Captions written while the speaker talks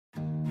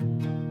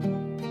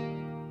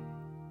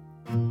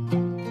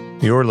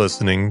You're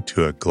listening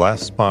to a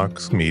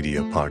Glassbox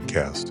Media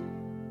podcast.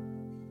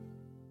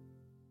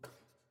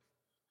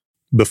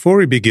 Before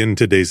we begin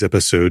today's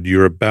episode,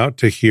 you're about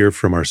to hear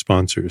from our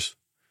sponsors.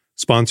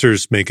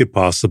 Sponsors make it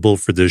possible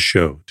for this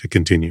show to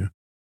continue.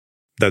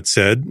 That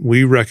said,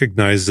 we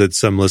recognize that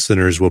some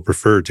listeners will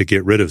prefer to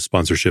get rid of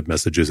sponsorship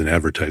messages and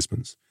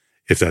advertisements.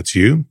 If that's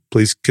you,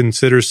 please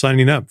consider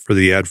signing up for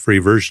the ad-free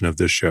version of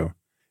this show.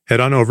 Head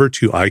on over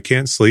to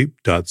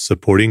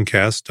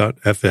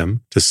ican'tsleep.supportingcast.fm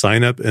to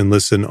sign up and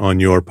listen on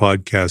your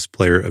podcast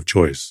player of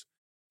choice.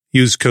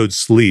 Use code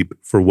SLEEP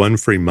for 1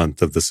 free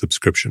month of the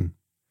subscription.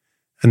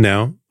 And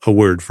now, a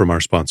word from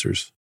our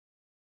sponsors.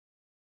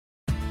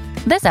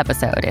 This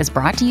episode is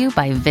brought to you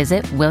by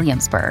Visit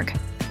Williamsburg.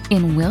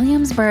 In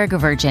Williamsburg,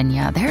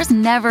 Virginia, there's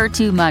never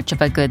too much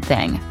of a good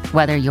thing.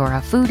 Whether you're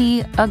a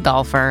foodie, a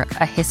golfer,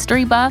 a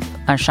history buff,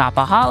 a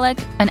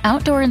shopaholic, an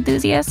outdoor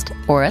enthusiast,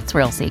 or a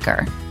thrill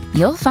seeker,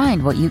 you'll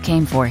find what you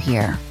came for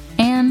here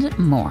and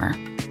more.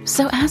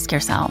 So ask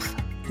yourself,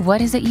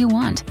 what is it you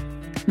want?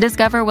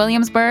 Discover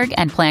Williamsburg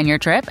and plan your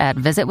trip at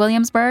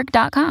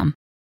visitwilliamsburg.com.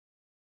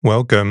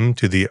 Welcome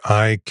to the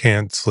I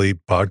Can't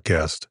Sleep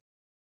podcast,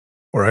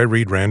 where I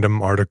read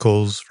random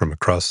articles from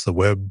across the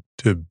web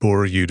to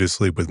bore you to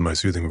sleep with my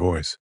soothing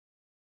voice.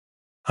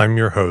 I'm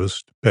your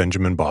host,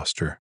 Benjamin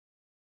Boster.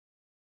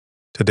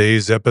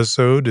 Today's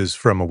episode is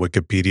from a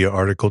Wikipedia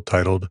article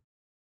titled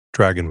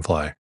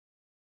Dragonfly.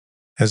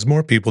 As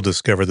more people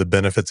discover the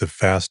benefits of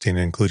fasting,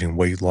 including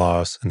weight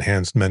loss,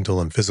 enhanced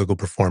mental and physical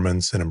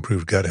performance, and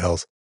improved gut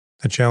health,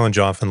 the challenge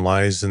often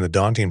lies in the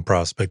daunting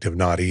prospect of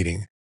not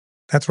eating.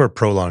 That's where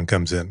Prolon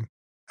comes in,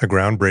 a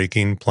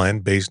groundbreaking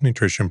plant-based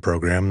nutrition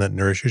program that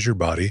nourishes your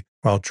body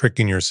while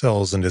tricking your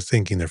cells into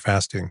thinking they're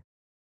fasting.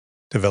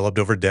 Developed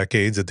over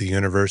decades at the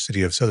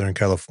University of Southern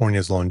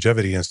California's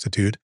Longevity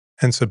Institute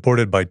and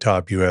supported by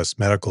top U.S.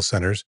 medical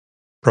centers,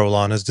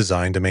 Prolon is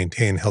designed to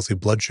maintain healthy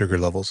blood sugar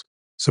levels,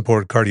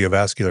 support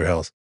cardiovascular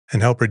health,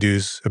 and help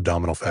reduce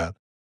abdominal fat.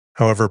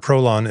 However,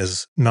 Prolon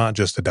is not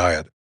just a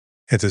diet.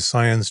 It's a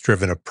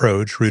science-driven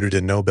approach rooted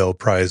in Nobel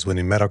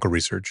Prize-winning medical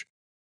research.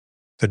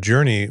 The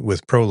journey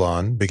with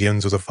Prolon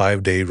begins with a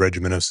 5-day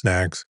regimen of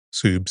snacks,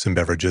 soups, and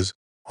beverages,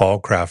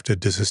 all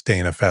crafted to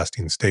sustain a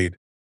fasting state.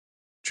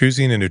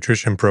 Choosing a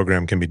nutrition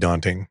program can be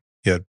daunting,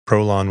 yet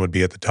Prolon would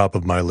be at the top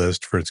of my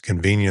list for its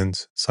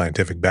convenience,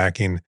 scientific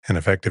backing, and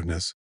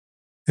effectiveness.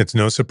 It's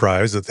no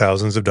surprise that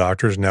thousands of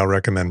doctors now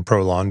recommend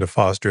Prolon to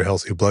foster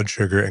healthy blood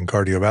sugar and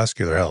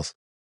cardiovascular health.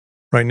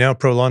 Right now,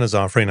 Prolon is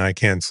offering I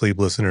Can't Sleep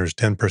listeners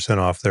 10%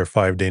 off their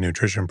 5-day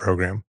nutrition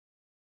program.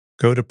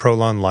 Go to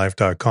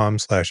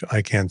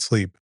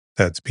prolonlife.com/ican'tsleep.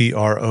 That's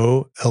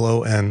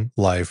PROLON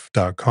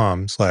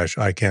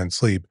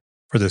life.com/ican'tsleep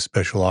for this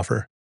special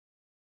offer.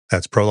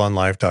 That's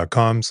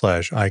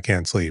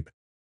prolonlife.com/ican'tsleep.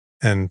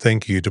 And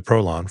thank you to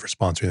Prolon for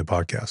sponsoring the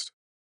podcast.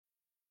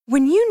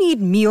 When you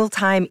need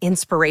mealtime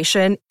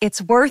inspiration,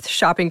 it's worth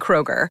shopping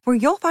Kroger, where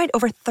you'll find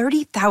over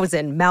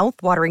 30,000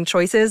 mouth-watering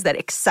choices that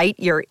excite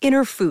your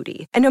inner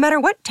foodie. And no matter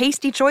what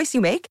tasty choice you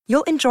make,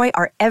 you'll enjoy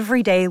our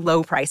everyday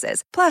low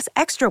prices, plus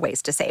extra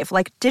ways to save,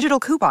 like digital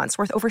coupons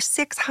worth over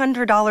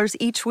 $600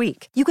 each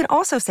week. You can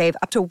also save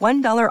up to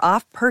 $1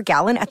 off per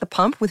gallon at the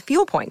pump with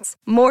fuel points.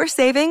 More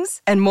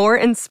savings and more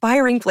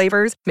inspiring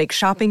flavors make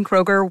shopping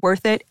Kroger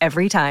worth it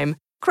every time.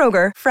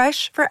 Kroger,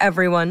 fresh for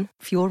everyone.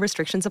 Fuel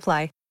restrictions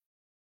apply.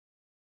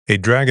 A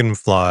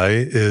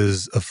dragonfly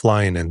is a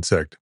flying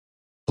insect,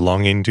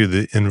 belonging to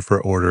the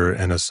infraorder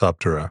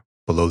Anisoptera,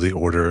 below the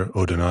order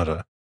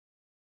Odonata.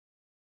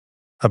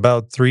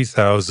 About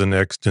 3,000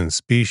 extant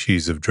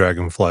species of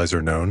dragonflies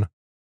are known.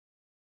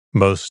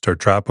 Most are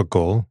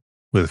tropical,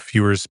 with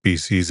fewer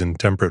species in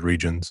temperate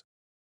regions.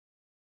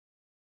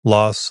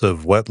 Loss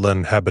of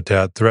wetland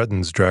habitat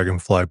threatens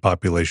dragonfly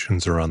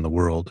populations around the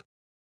world.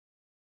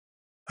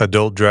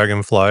 Adult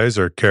dragonflies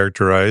are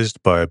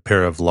characterized by a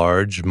pair of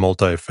large,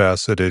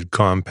 multifaceted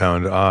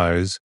compound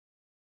eyes,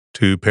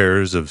 2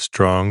 pairs of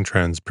strong,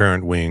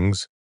 transparent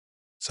wings,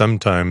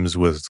 sometimes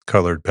with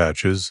colored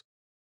patches,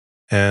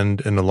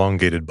 and an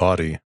elongated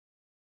body.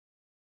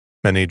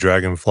 Many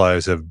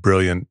dragonflies have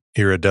brilliant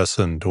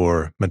iridescent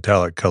or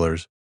metallic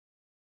colors,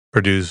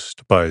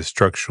 produced by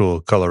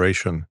structural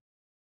coloration,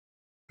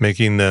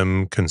 making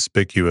them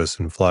conspicuous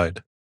in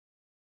flight.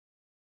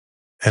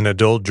 An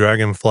adult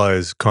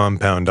dragonfly's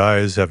compound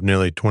eyes have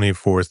nearly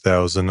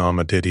 24,000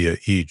 ommatidia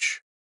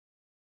each.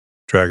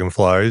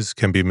 Dragonflies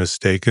can be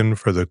mistaken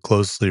for the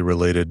closely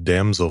related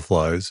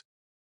damselflies,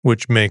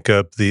 which make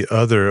up the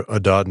other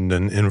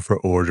Odontidan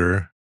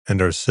infraorder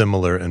and are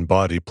similar in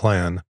body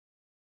plan,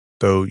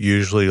 though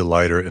usually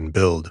lighter in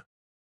build.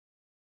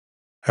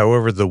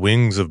 However, the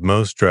wings of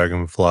most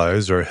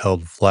dragonflies are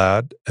held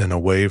flat and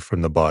away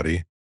from the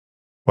body,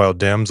 while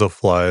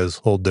damselflies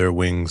hold their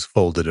wings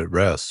folded at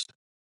rest,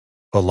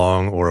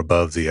 along or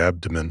above the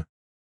abdomen.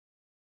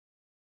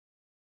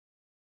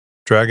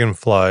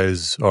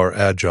 Dragonflies are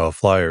agile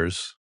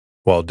flyers,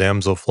 while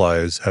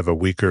damselflies have a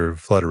weaker,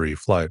 fluttery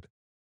flight.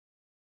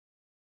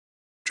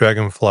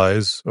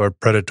 Dragonflies are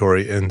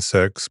predatory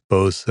insects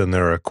both in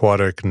their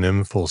aquatic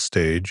nymphal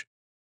stage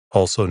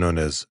also known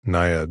as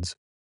naiads,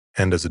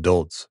 and as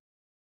adults.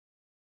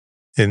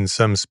 In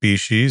some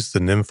species, the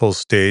nymphal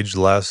stage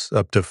lasts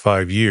up to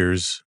 5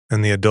 years,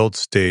 and the adult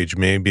stage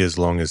may be as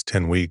long as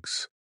 10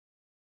 weeks.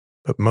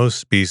 But most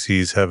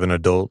species have an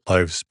adult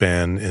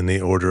lifespan in the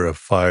order of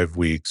 5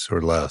 weeks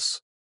or less,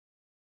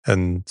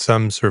 and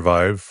some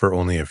survive for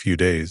only a few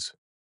days.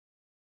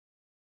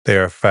 They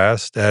are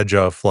fast,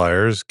 agile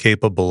flyers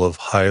capable of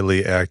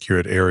highly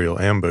accurate aerial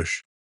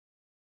ambush,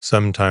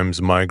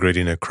 sometimes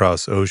migrating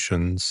across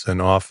oceans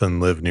and often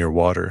live near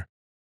water.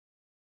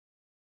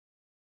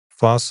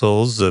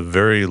 Fossils of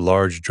very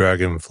large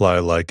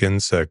dragonfly-like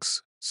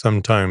insects,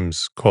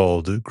 sometimes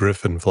called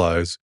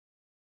griffinflies,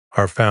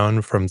 are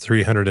found from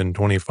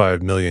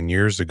 325 million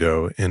years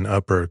ago in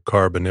upper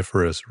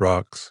Carboniferous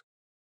rocks.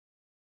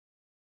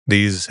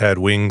 These had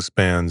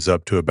wingspans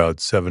up to about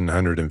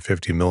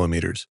 750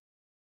 millimeters,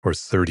 or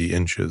 30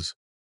 inches,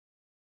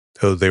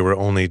 though they were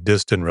only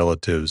distant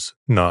relatives,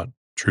 not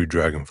true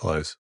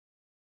dragonflies.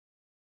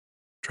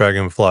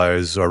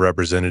 Dragonflies are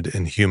represented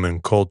in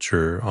human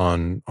culture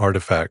on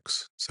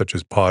artifacts such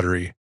as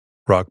pottery,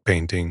 rock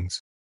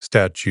paintings,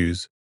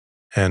 statues,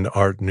 and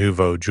Art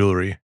Nouveau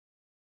jewelry.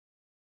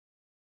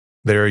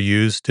 They are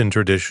used in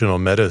traditional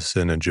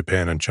medicine in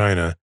Japan and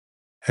China,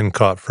 and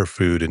caught for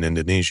food in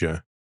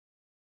Indonesia.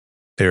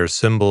 They are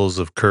symbols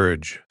of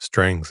courage,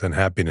 strength, and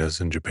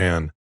happiness in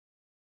Japan,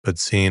 but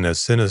seen as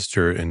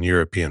sinister in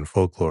European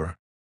folklore.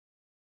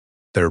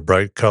 Their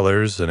bright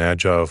colors and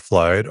agile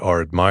flight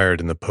are admired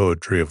in the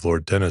poetry of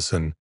Lord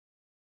Tennyson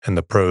and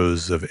the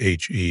prose of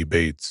H.E.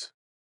 Bates.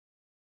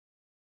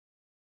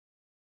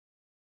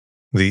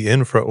 The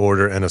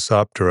infraorder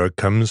Anisoptera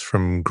comes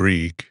from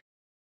Greek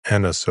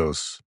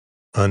anisos,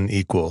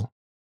 unequal,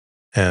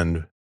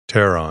 and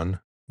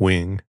pteron,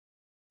 wing,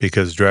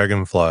 because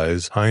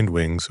dragonflies' hind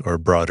wings are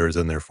broader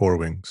than their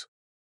forewings.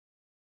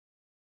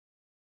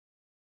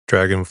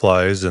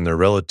 Dragonflies and their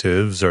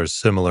relatives are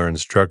similar in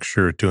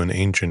structure to an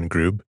ancient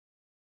group,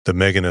 the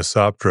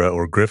Meganosoptera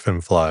or griffin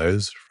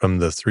flies from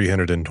the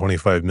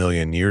 325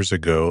 million years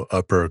ago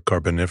Upper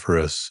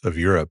Carboniferous of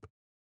Europe,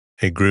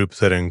 a group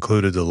that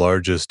included the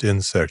largest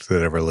insect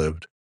that ever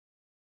lived,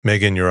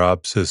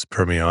 Meganeuropsis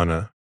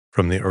permiana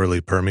from the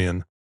early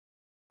Permian,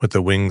 with a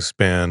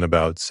wingspan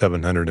about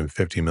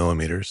 750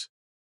 millimeters.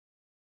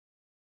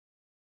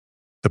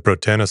 The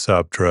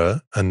Protanosoptera,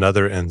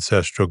 another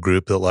ancestral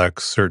group that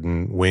lacks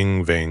certain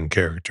wing vein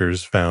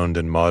characters found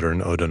in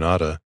modern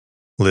Odonata,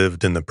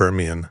 lived in the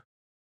Permian.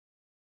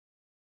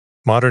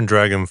 Modern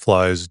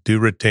dragonflies do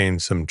retain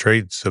some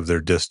traits of their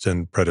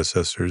distant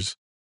predecessors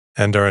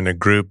and are in a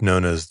group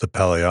known as the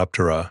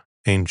Paleoptera,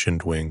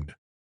 ancient winged.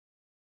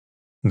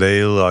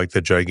 They, like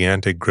the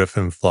gigantic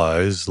griffin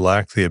flies,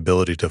 lack the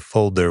ability to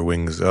fold their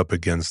wings up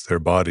against their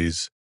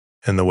bodies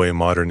in the way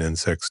modern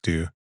insects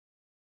do,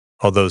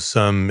 although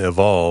some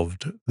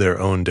evolved their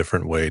own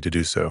different way to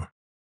do so.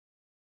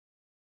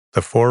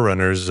 The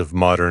forerunners of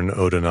modern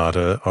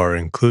Odonata are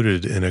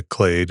included in a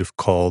clade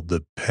called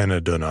the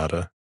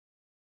Panodonata,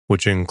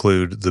 which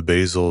include the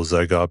basal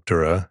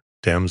Zygoptera,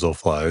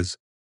 damselflies,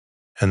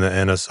 and the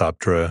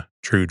Anisoptera,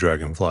 true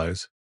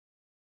dragonflies.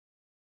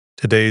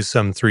 Today,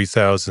 some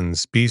 3,000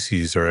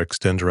 species are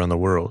extant around the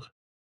world.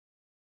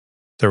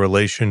 The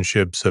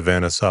relationships of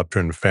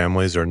Anisopteran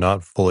families are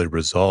not fully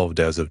resolved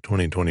as of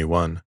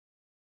 2021,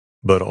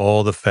 but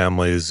all the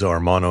families are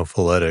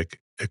monophyletic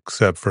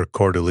except for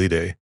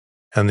Cordelidae,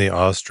 and the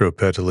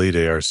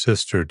Ostropetalidae are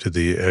sister to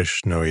the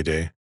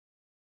Eschinoidae.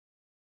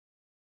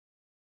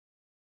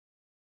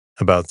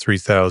 About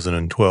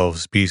 3,012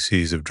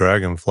 species of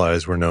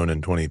dragonflies were known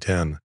in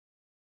 2010.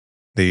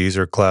 These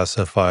are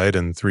classified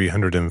in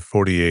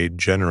 348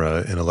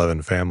 genera in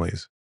 11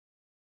 families.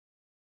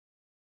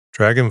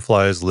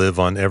 Dragonflies live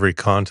on every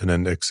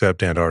continent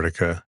except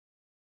Antarctica.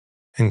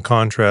 In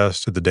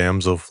contrast to the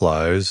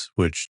damselflies,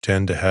 which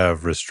tend to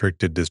have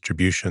restricted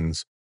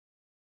distributions,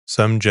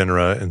 some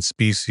genera and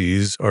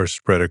species are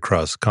spread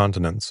across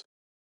continents.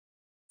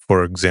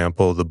 For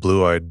example, the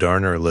blue-eyed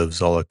darner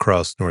lives all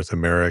across North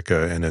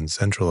America and in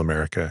Central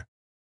America.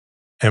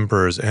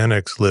 Emperor's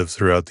onyx live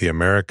throughout the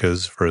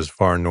Americas for as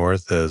far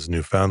north as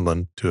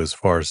Newfoundland to as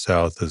far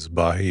south as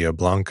Bahia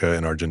Blanca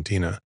in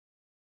Argentina,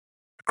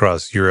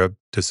 across Europe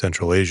to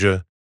Central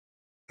Asia,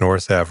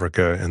 North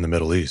Africa, and the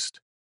Middle East.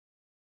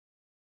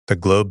 The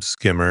globe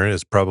skimmer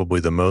is probably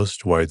the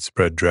most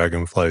widespread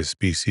dragonfly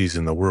species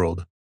in the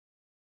world.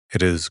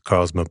 It is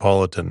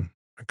cosmopolitan,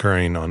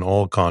 occurring on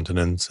all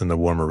continents in the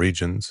warmer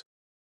regions.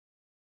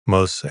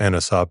 Most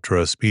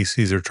Anisoptera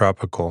species are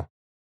tropical,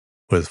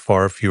 with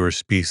far fewer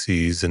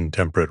species in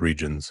temperate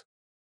regions.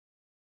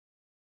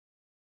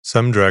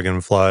 Some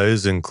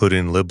dragonflies,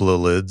 including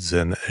libellulads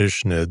and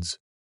eschnids,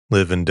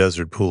 live in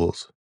desert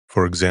pools,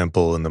 for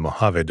example in the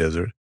Mojave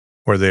Desert,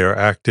 where they are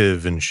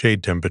active in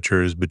shade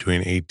temperatures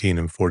between 18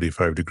 and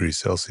 45 degrees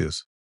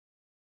Celsius.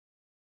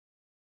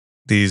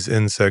 These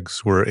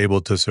insects were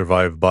able to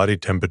survive body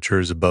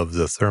temperatures above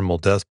the thermal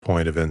death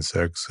point of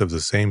insects of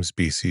the same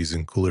species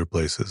in cooler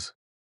places.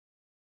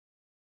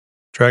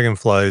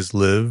 Dragonflies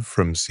live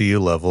from sea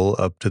level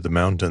up to the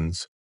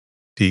mountains,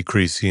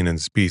 decreasing in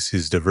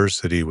species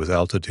diversity with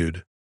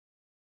altitude.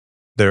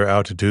 Their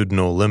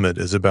altitudinal limit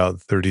is about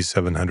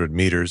 3,700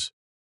 meters,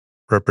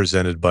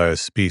 represented by a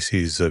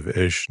species of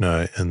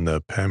Ishna in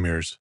the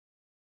Pamirs.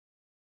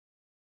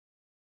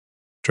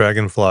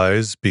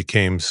 Dragonflies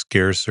became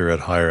scarcer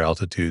at higher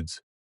altitudes.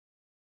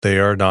 They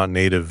are not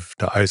native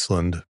to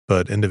Iceland,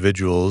 but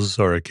individuals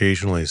are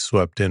occasionally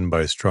swept in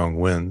by strong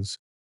winds,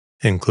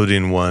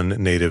 including one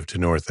native to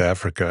North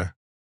Africa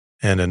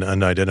and an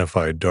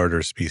unidentified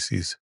darter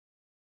species.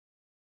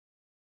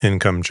 In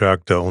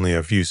Kamchatka, only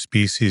a few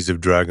species of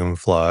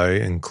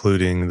dragonfly,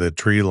 including the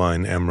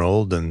tree-line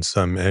emerald and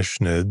some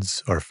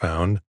Ishnids, are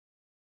found,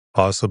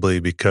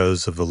 possibly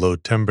because of the low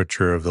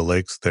temperature of the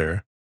lakes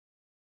there.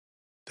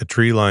 The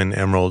tree-line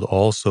emerald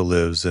also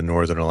lives in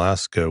northern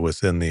Alaska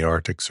within the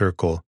Arctic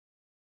Circle,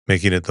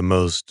 making it the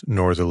most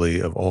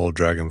northerly of all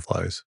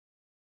dragonflies.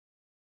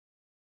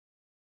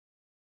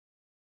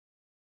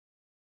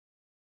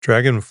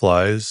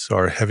 Dragonflies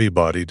are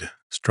heavy-bodied,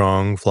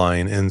 strong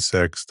flying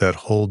insects that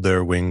hold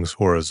their wings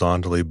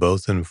horizontally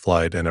both in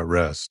flight and at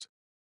rest.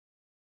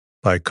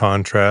 By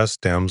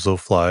contrast,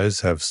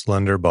 damselflies have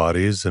slender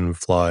bodies and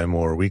fly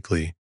more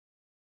weakly.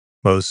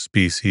 Most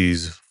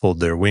species fold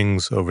their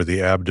wings over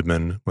the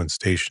abdomen when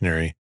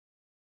stationary,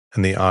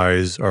 and the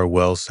eyes are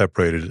well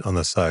separated on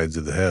the sides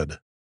of the head.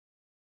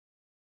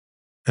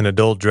 An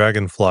adult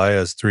dragonfly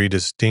has 3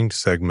 distinct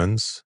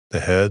segments: the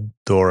head,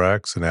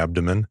 thorax, and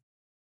abdomen,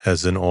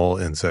 as in all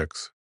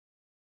insects.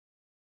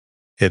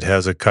 It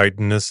has a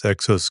chitinous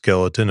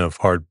exoskeleton of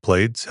hard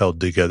plates held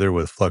together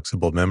with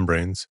flexible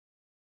membranes.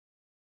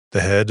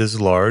 The head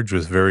is large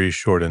with very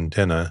short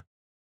antennae.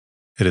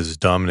 It is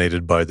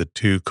dominated by the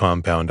 2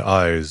 compound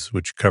eyes,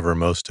 which cover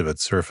most of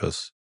its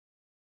surface.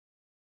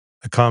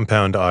 The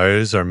compound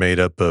eyes are made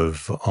up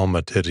of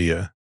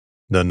ommatidia,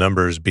 the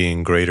numbers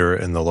being greater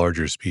in the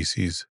larger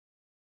species.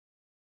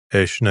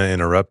 Ishna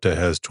interrupta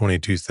has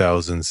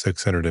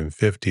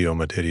 22,650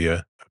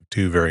 ommatidia of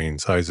 2 varying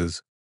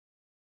sizes,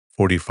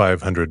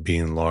 4,500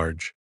 being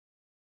large.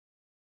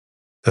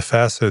 The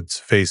facets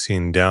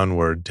facing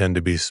downward tend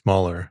to be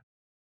smaller.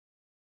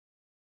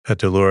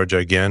 Petulura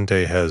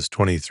gigante has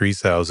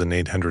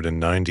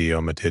 23,890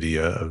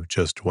 ommatidia of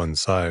just 1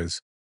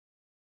 size.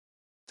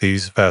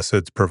 These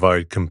facets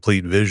provide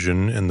complete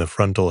vision in the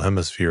frontal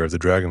hemisphere of the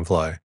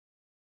dragonfly.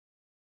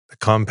 The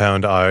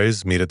compound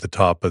eyes meet at the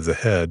top of the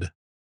head.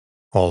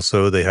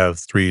 Also, they have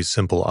 3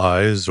 simple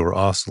eyes or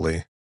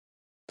ocelli.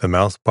 The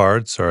mouth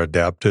parts are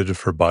adapted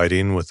for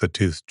biting with a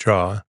toothed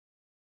jaw.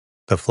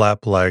 The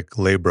flap-like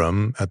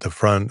labrum at the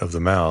front of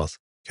the mouth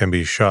can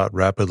be shot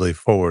rapidly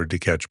forward to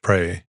catch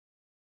prey.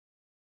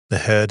 The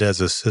head has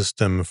a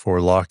system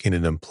for locking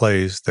it in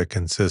place that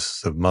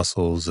consists of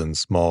muscles and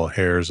small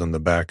hairs on the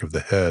back of the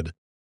head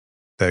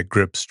that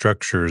grip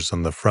structures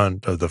on the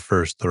front of the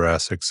first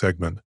thoracic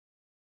segment.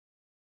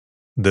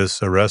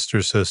 This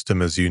arrestor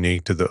system is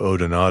unique to the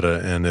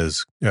Odonata and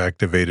is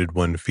activated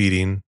when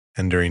feeding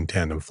and during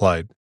tandem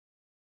flight.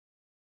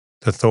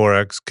 The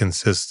thorax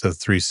consists of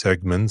 3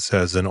 segments,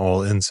 as in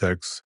all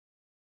insects.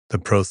 The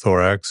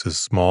prothorax is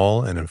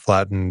small and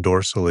flattened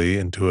dorsally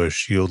into a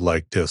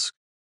shield-like disc,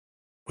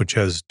 which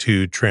has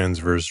 2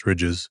 transverse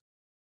ridges.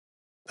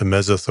 The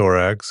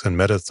mesothorax and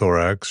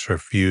metathorax are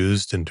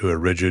fused into a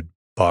rigid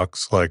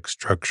box-like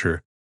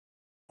structure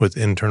with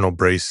internal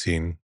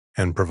bracing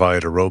and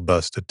provide a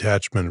robust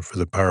attachment for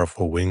the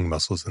powerful wing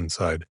muscles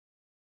inside.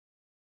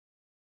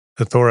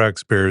 The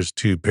thorax bears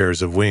 2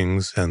 pairs of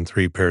wings and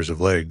 3 pairs of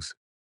legs.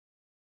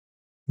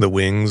 The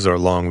wings are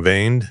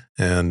long-veined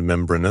and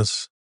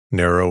membranous,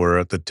 narrower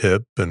at the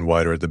tip and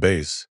wider at the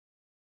base.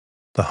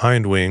 The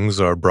hind wings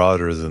are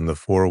broader than the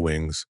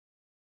forewings,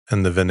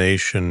 and the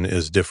venation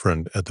is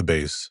different at the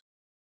base.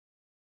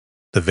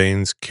 The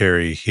veins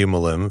carry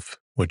hemolymph,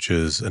 which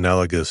is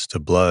analogous to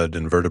blood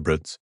in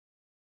vertebrates,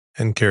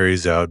 and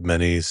carries out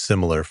many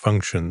similar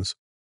functions,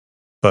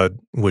 but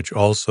which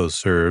also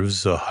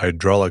serves a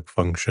hydraulic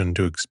function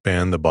to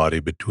expand the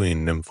body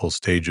between nymphal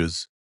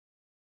stages,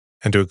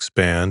 and to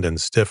expand and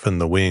stiffen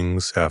the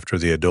wings after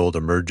the adult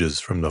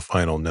emerges from the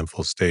final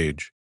nymphal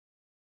stage.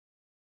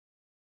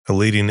 The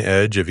leading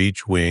edge of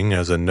each wing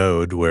has a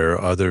node where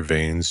other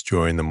veins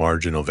join the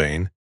marginal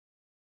vein,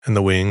 and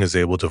the wing is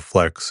able to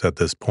flex at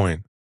this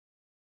point.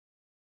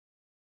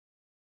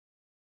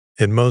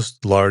 In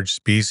most large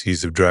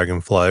species of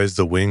dragonflies,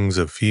 the wings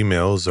of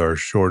females are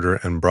shorter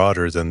and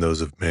broader than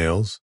those of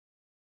males.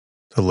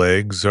 The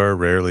legs are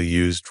rarely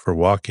used for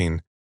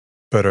walking,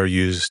 but are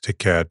used to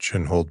catch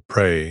and hold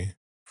prey,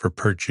 for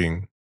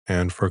perching,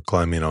 and for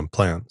climbing on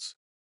plants.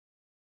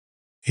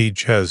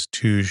 Each has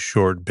 2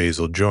 short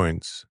basal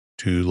joints,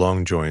 2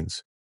 long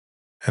joints,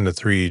 and a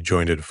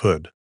 3-jointed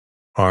foot,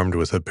 armed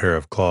with a pair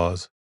of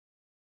claws.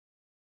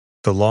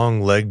 The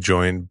long leg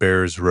joint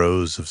bears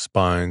rows of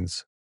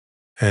spines,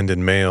 and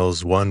in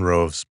males 1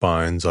 row of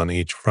spines on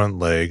each front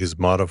leg is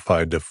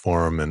modified to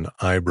form an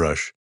eye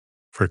brush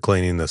for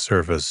cleaning the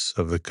surface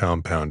of the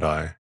compound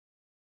eye.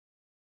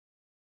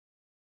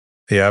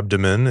 The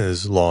abdomen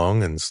is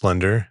long and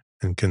slender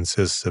and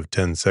consists of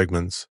 10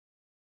 segments.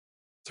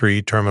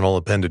 3 terminal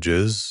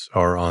appendages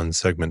are on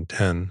segment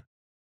 10,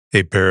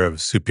 a pair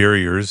of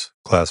superiors,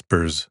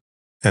 claspers,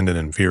 and an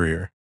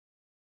inferior.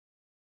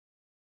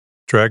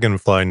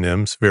 Dragonfly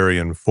nymphs vary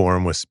in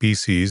form with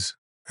species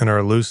and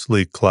are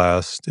loosely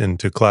classed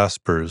into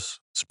claspers,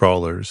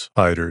 sprawlers,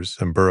 hiders,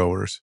 and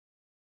burrowers.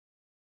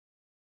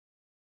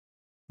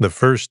 The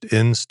first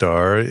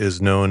instar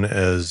is known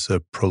as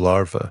a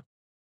prolarva,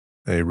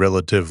 a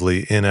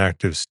relatively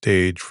inactive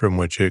stage from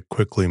which it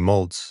quickly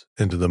molts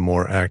into the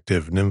more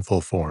active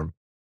nymphal form.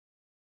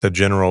 The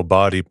general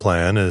body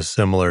plan is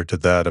similar to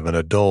that of an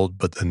adult,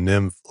 but the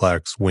nymph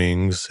lacks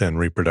wings and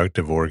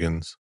reproductive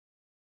organs.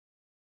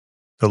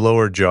 The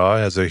lower jaw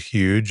has a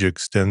huge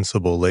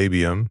extensible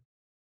labium,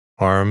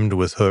 armed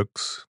with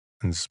hooks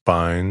and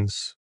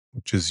spines,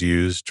 which is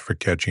used for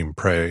catching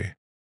prey.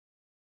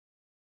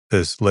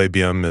 This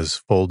labium is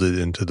folded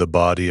into the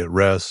body at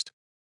rest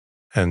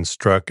and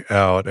struck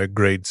out at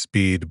great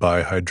speed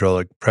by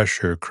hydraulic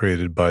pressure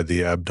created by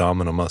the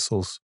abdominal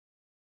muscles.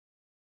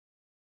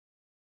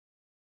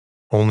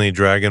 Only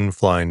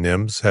dragonfly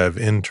nymphs have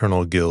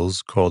internal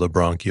gills called a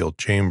bronchial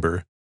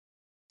chamber,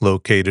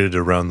 located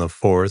around the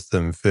fourth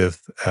and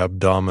fifth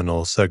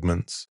abdominal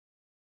segments.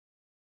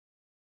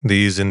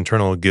 These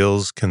internal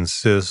gills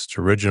consist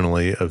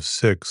originally of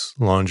 6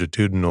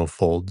 longitudinal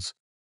folds,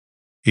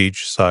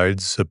 each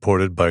side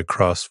supported by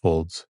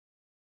crossfolds.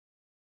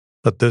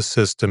 But this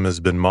system has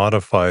been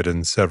modified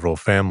in several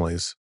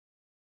families.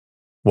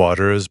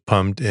 Water is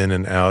pumped in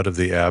and out of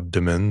the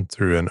abdomen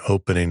through an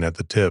opening at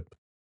the tip.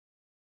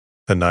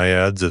 The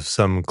naiads of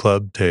some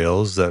club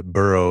tails that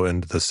burrow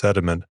into the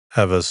sediment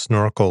have a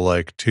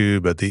snorkel-like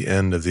tube at the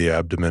end of the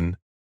abdomen,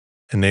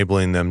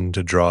 enabling them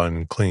to draw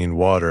in clean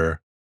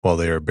water while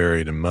they are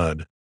buried in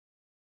mud.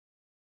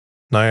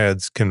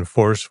 Naiads can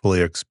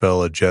forcefully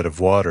expel a jet of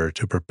water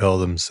to propel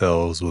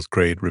themselves with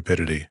great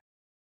rapidity.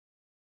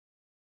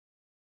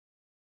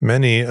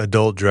 Many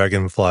adult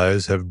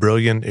dragonflies have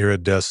brilliant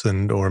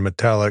iridescent or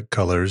metallic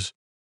colors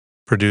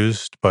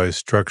produced by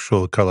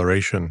structural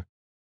coloration,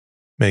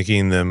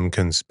 making them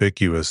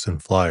conspicuous in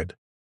flight.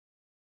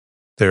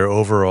 Their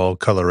overall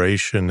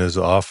coloration is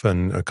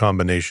often a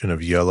combination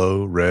of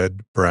yellow,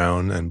 red,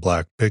 brown, and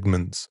black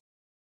pigments,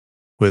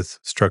 with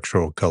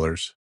structural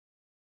colors.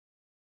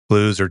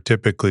 Blues are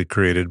typically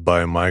created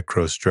by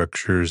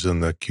microstructures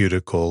in the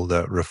cuticle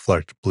that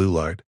reflect blue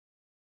light.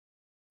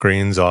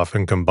 Greens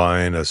often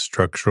combine a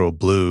structural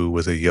blue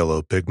with a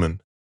yellow pigment.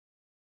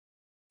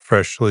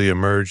 Freshly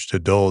emerged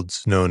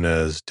adults, known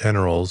as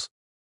tenerals,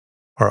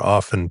 are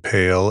often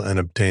pale and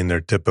obtain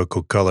their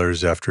typical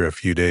colors after a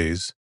few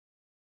days.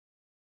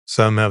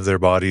 Some have their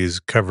bodies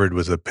covered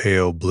with a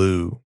pale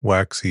blue,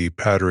 waxy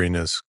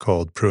powderiness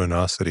called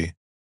pruinosity.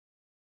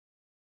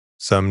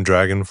 Some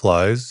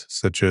dragonflies,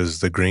 such as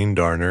the green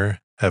darner,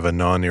 have a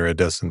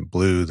non-iridescent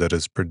blue that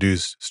is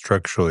produced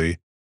structurally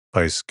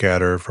by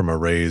scatter from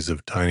arrays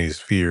of tiny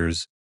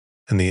spheres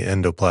in the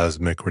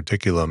endoplasmic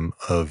reticulum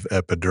of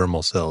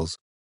epidermal cells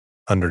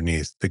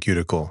underneath the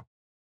cuticle.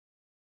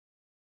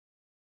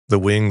 The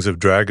wings of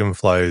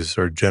dragonflies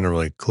are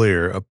generally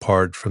clear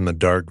apart from the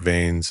dark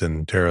veins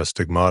and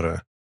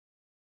pterostigmata.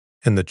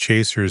 In the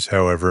chasers,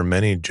 however,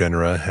 many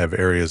genera have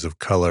areas of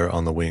color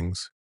on the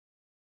wings.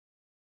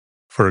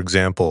 For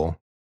example,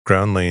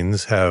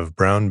 groundlings have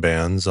brown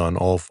bands on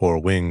all 4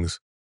 wings,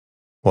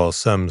 while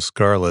some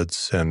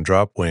scarlets and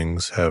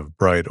dropwings have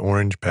bright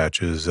orange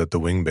patches at the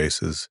wing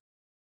bases.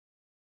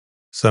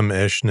 Some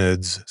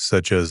eschnids,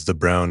 such as the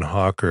brown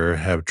hawker,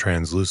 have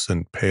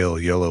translucent pale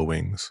yellow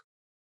wings.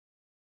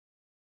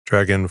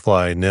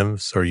 Dragonfly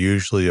nymphs are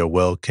usually a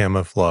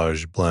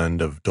well-camouflaged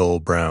blend of dull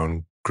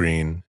brown,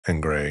 green,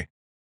 and gray.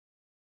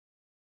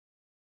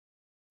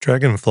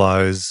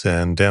 Dragonflies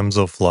and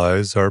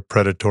damselflies are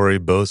predatory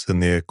both in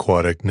the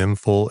aquatic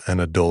nymphal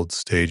and adult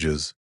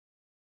stages.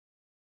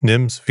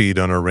 Nymphs feed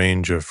on a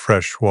range of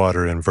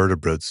freshwater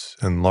invertebrates,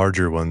 and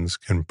larger ones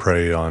can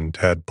prey on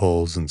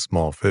tadpoles and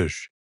small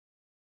fish.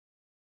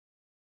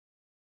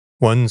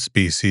 One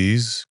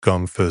species,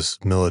 Gomphus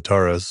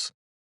militaris,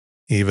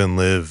 even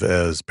live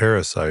as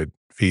parasite,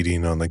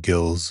 feeding on the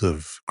gills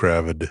of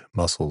gravid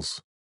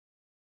mussels.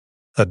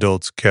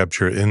 Adults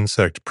capture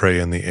insect prey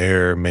in the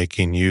air,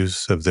 making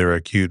use of their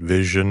acute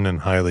vision and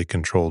highly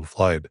controlled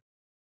flight.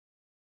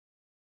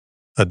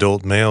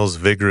 Adult males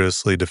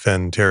vigorously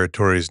defend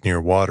territories near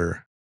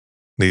water.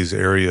 These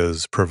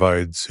areas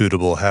provide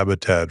suitable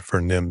habitat for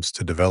nymphs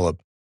to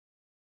develop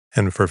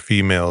and for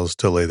females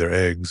to lay their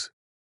eggs.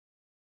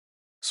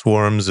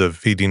 Swarms of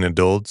feeding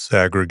adults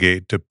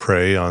aggregate to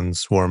prey on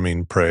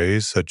swarming prey,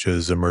 such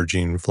as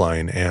emerging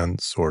flying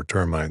ants or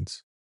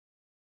termites.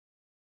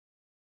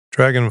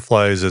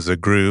 Dragonflies as a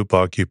group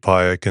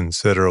occupy a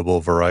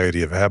considerable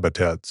variety of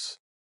habitats,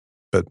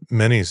 but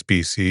many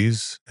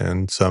species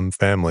and some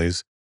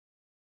families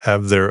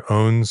have their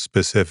own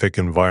specific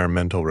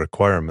environmental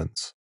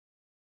requirements.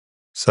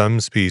 Some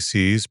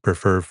species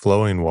prefer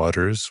flowing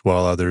waters,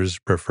 while others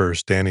prefer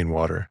standing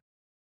water.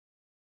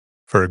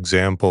 For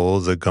example,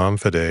 the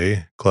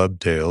Gomphidae,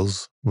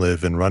 clubtails,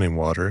 live in running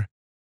water,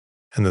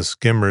 and the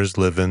skimmers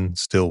live in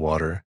still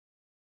water.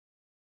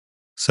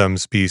 Some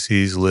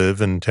species live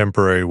in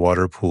temporary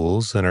water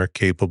pools and are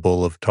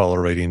capable of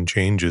tolerating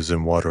changes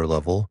in water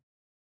level,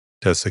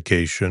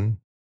 desiccation,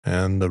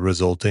 and the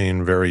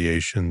resulting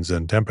variations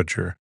in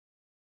temperature.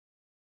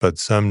 But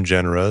some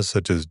genera,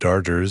 such as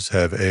darters,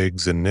 have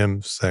eggs and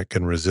nymphs that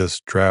can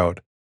resist drought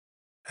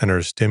and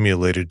are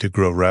stimulated to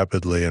grow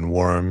rapidly in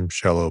warm,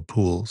 shallow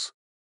pools,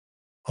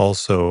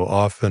 also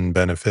often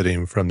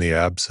benefiting from the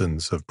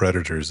absence of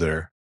predators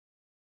there.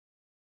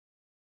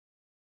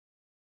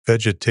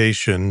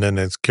 Vegetation and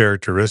its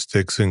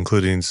characteristics,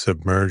 including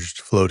submerged,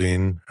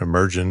 floating,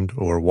 emergent,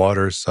 or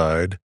water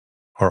side,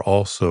 are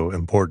also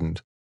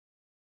important.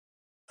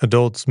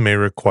 Adults may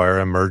require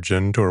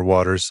emergent or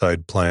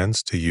waterside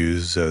plants to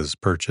use as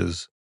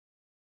perches.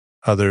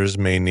 Others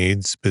may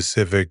need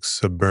specific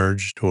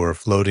submerged or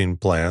floating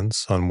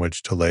plants on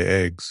which to lay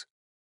eggs.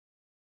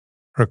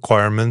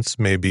 Requirements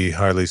may be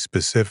highly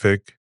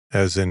specific,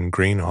 as in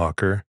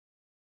greenhawker,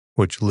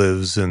 which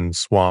lives in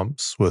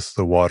swamps with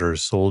the water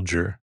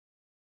soldier.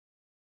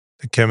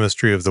 The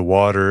chemistry of the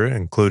water,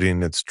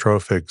 including its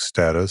trophic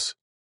status,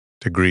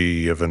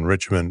 degree of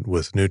enrichment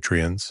with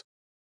nutrients,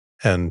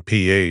 and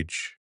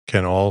pH,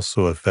 can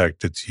also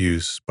affect its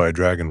use by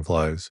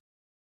dragonflies.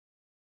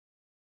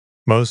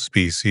 Most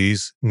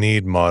species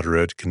need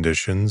moderate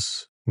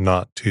conditions,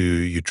 not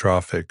too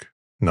eutrophic,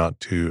 not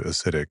too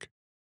acidic.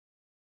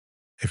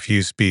 A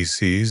few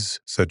species,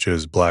 such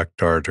as black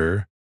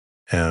darter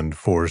and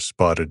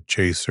four-spotted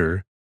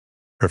chaser,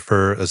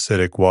 prefer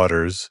acidic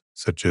waters,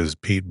 such as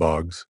peat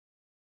bogs,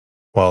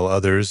 while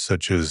others,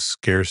 such as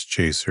scarce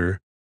chaser,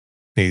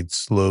 need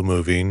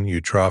slow-moving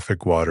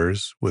eutrophic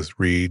waters with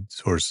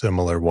reeds or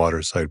similar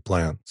waterside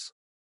plants.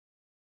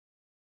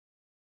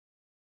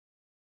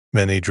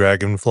 Many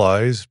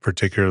dragonflies,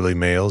 particularly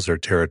males, are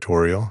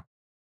territorial.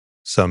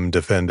 Some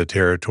defend a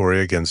territory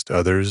against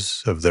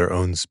others of their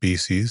own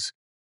species,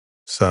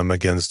 some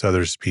against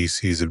other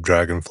species of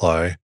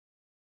dragonfly,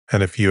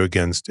 and a few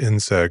against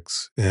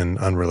insects in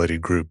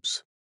unrelated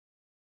groups.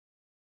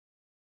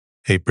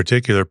 A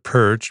particular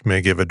perch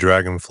may give a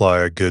dragonfly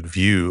a good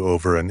view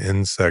over an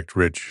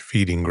insect-rich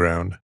feeding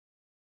ground.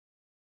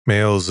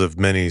 Males of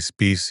many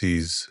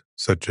species,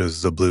 such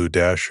as the blue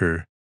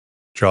dasher,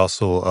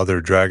 jostle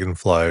other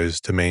dragonflies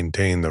to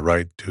maintain the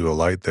right to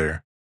alight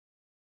there.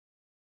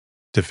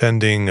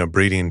 Defending a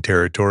breeding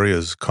territory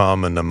is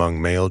common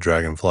among male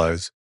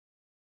dragonflies,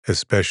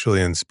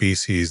 especially in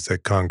species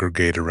that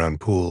congregate around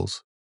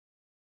pools.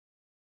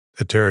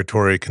 The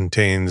territory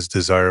contains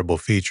desirable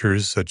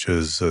features such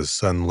as a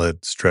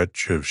sunlit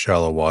stretch of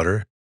shallow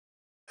water,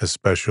 a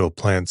special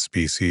plant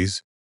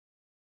species,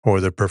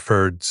 or the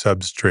preferred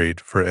substrate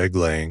for egg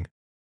laying.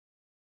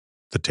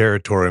 The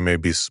territory may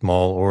be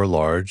small or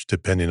large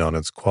depending on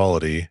its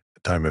quality,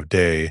 the time of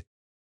day,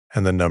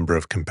 and the number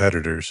of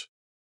competitors,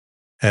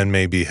 and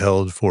may be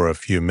held for a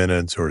few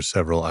minutes or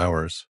several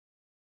hours.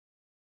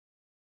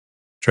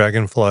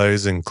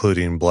 Dragonflies,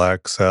 including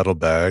black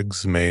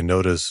saddlebags, may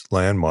notice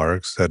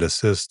landmarks that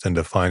assist in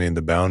defining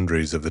the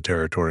boundaries of the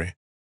territory.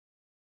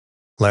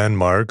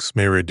 Landmarks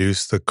may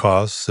reduce the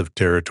costs of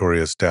territory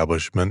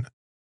establishment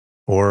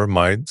or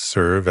might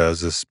serve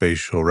as a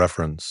spatial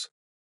reference.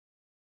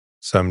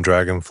 Some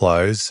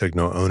dragonflies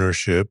signal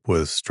ownership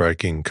with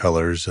striking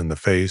colors in the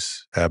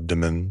face,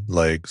 abdomen,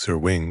 legs, or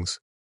wings.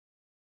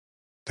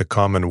 The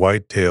common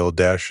whitetail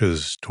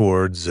dashes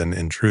towards an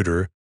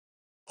intruder,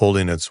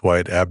 holding its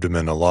white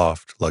abdomen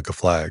aloft like a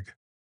flag.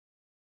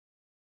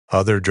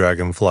 Other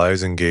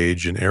dragonflies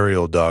engage in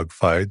aerial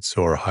dogfights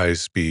or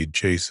high-speed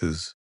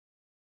chases.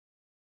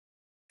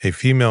 A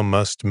female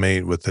must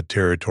mate with the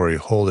territory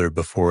holder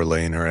before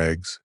laying her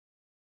eggs.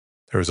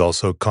 There is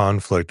also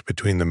conflict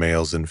between the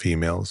males and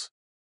females.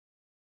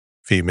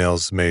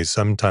 Females may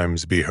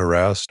sometimes be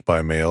harassed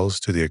by males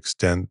to the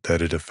extent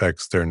that it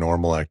affects their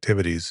normal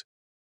activities,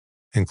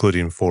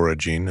 including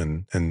foraging,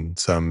 and in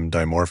some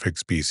dimorphic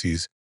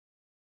species,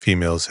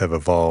 females have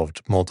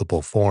evolved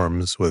multiple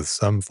forms, with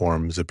some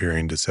forms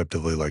appearing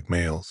deceptively like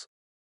males.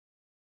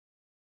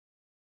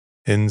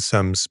 In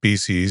some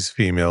species,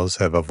 females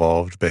have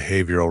evolved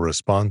behavioral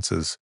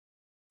responses,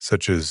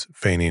 such as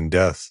feigning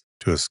death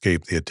to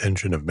escape the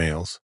attention of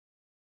males.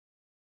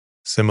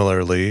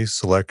 Similarly,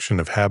 selection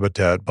of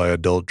habitat by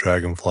adult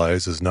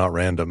dragonflies is not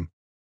random,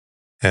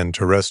 and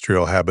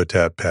terrestrial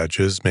habitat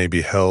patches may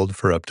be held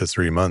for up to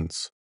 3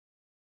 months.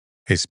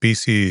 A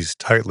species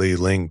tightly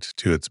linked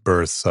to its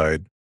birth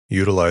site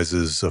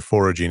utilizes a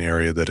foraging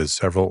area that is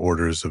several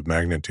orders of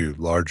magnitude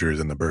larger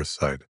than the birth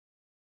site.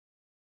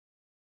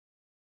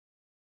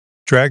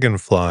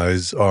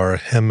 Dragonflies are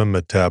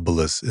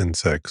hemimetabolous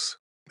insects.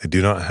 They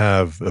do not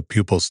have a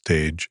pupal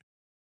stage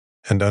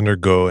and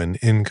undergo an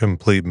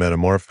incomplete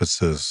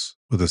metamorphosis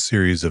with a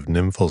series of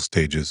nymphal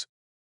stages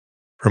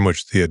from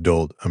which the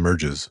adult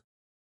emerges.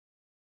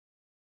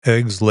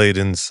 Eggs laid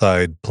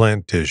inside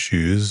plant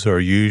tissues are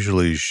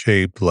usually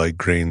shaped like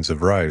grains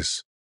of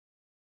rice,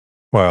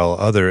 while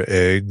other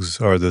eggs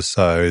are the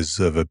size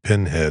of a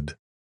pinhead,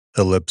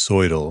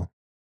 ellipsoidal,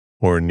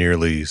 or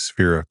nearly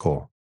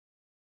spherical.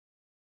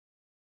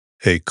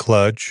 A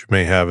clutch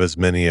may have as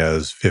many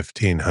as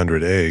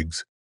 1,500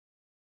 eggs,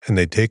 and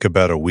they take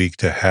about a week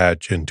to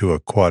hatch into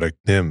aquatic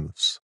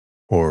nymphs,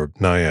 or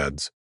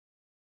naiads,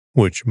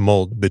 which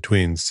molt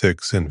between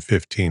 6 and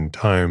 15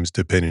 times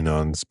depending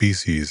on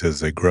species as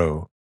they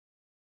grow.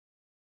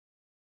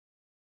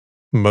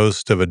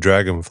 Most of a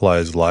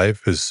dragonfly's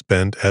life is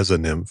spent as a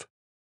nymph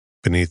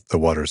beneath the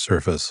water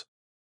surface.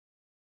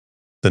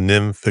 The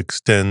nymph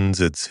extends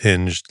its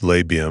hinged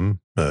labium,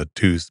 a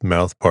toothed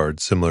mouthpart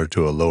similar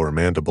to a lower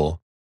mandible,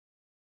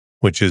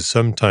 which is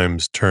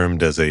sometimes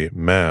termed as a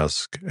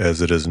mask as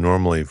it is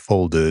normally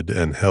folded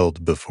and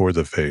held before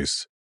the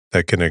face,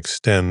 that can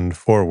extend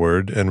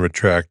forward and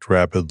retract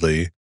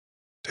rapidly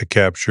to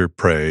capture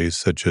prey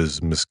such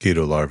as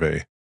mosquito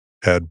larvae,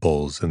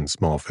 tadpoles, and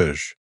small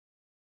fish.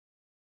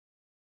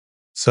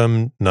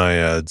 Some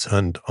naiads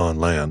hunt on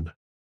land.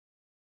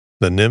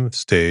 The nymph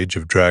stage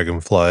of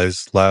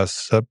dragonflies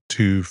lasts up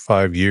to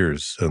 5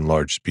 years in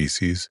large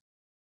species,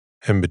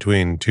 and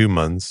between 2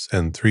 months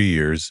and 3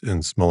 years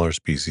in smaller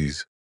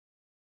species.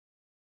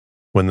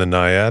 When the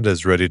naiad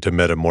is ready to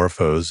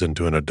metamorphose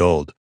into an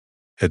adult,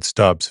 it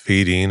stops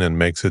feeding and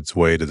makes its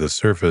way to the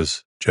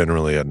surface,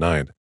 generally at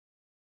night.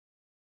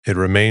 It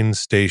remains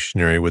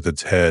stationary with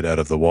its head out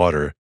of the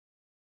water,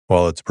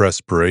 while its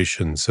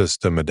respiration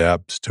system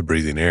adapts to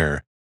breathing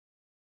air,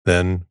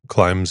 then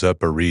climbs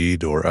up a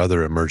reed or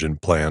other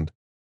emergent plant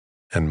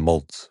and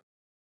molts.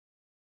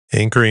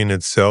 Anchoring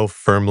itself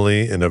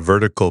firmly in a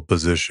vertical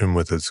position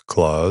with its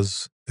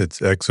claws, its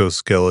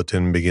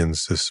exoskeleton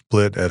begins to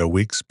split at a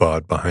weak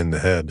spot behind the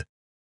head.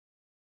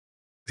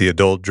 The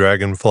adult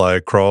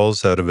dragonfly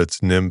crawls out of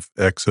its nymph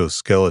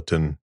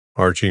exoskeleton,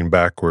 arching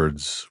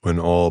backwards when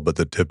all but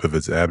the tip of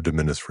its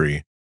abdomen is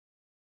free,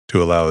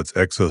 to allow its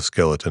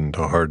exoskeleton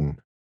to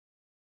harden.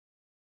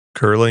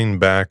 Curling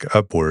back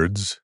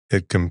upwards,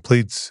 it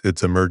completes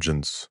its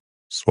emergence,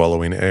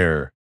 swallowing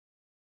air,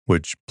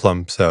 which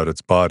plumps out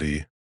its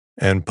body,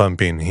 and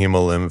pumping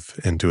hemolymph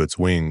into its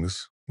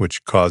wings,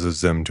 which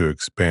causes them to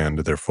expand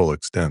to their full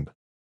extent.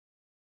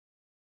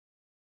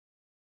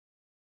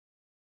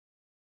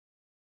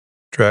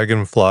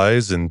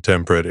 Dragonflies in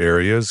temperate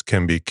areas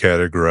can be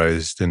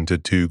categorized into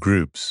 2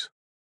 groups,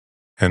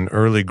 an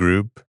early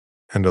group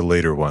and a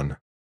later one.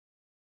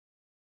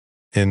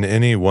 In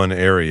any one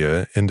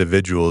area,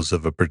 individuals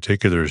of a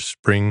particular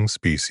spring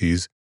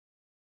species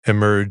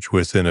emerge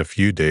within a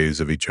few days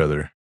of each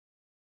other.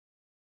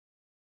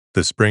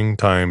 The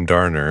springtime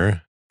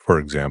darner, for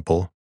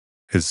example,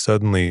 is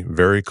suddenly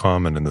very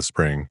common in the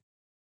spring,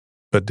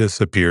 but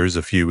disappears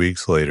a few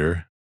weeks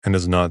later and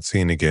is not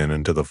seen again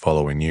until the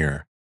following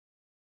year.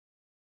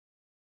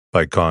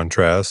 By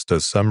contrast, a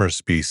summer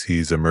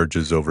species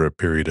emerges over a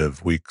period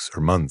of weeks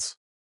or months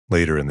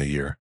later in the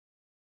year.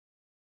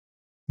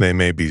 They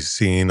may be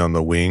seen on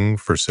the wing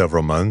for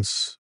several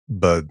months,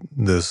 but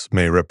this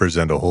may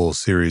represent a whole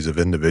series of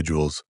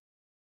individuals,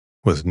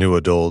 with new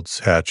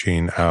adults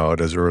hatching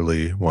out as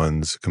early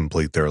ones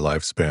complete their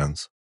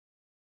lifespans.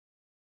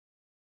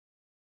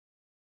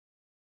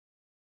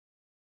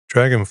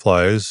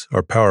 Dragonflies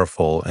are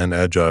powerful and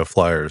agile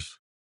flyers,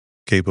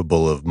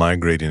 capable of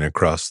migrating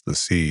across the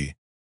sea,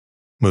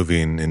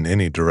 moving in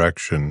any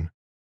direction,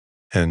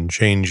 and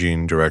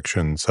changing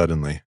direction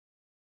suddenly.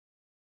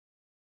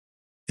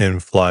 In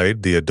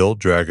flight, the adult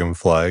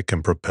dragonfly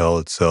can propel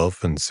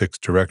itself in 6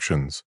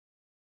 directions: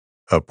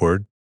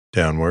 upward,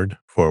 downward,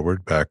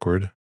 forward,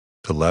 backward,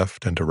 to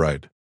left, and to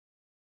right.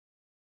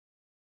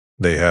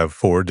 They have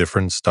 4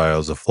 different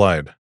styles of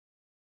flight.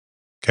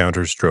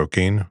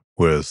 Counterstroking,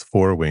 with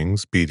 4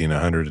 wings beating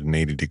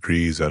 180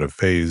 degrees out of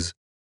phase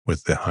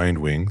with the hind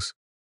wings,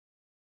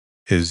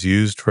 is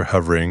used for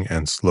hovering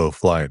and slow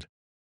flight.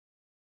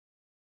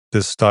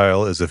 This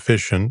style is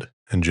efficient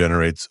and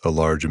generates a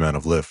large amount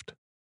of lift.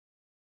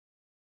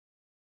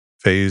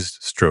 Phased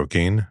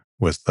stroking,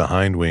 with the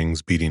hind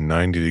wings beating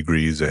 90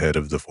 degrees ahead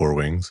of the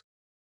forewings,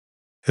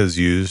 is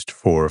used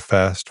for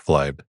fast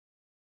flight.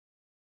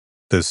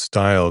 This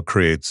style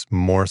creates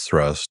more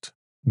thrust,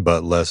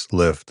 but less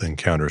lift than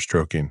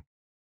counterstroking.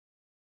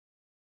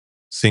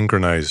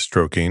 Synchronized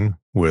stroking,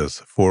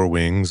 with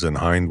forewings and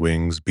hind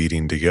wings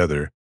beating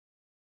together,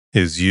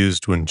 is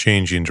used when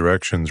changing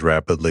directions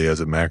rapidly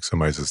as it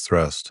maximizes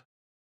thrust.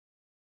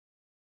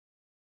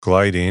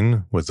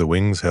 Gliding, with the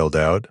wings held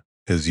out,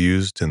 is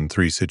used in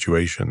 3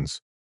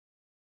 situations.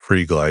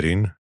 Free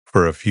gliding,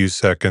 for a few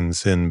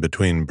seconds in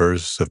between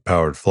bursts of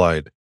powered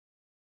flight,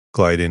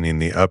 gliding in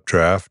the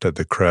updraft at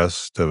the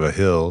crest of a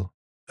hill,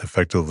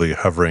 effectively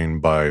hovering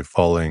by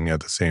falling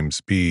at the same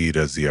speed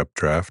as the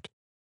updraft.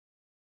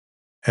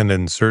 And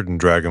in certain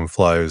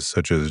dragonflies,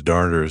 such as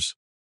darters,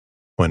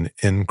 when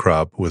in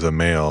crop with a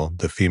male,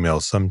 the female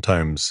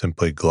sometimes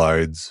simply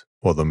glides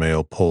while the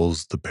male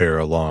pulls the pair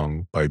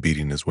along by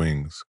beating his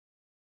wings.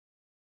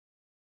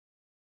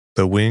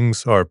 The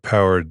wings are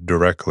powered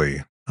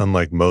directly,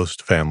 unlike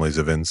most families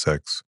of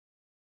insects,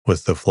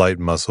 with the flight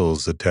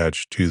muscles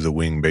attached to the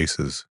wing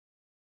bases.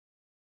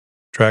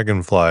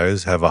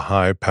 Dragonflies have a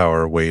high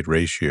power-weight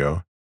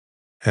ratio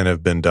and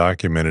have been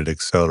documented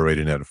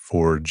accelerating at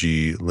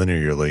 4G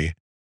linearly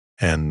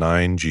and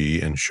 9G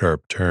in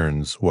sharp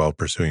turns while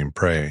pursuing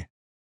prey.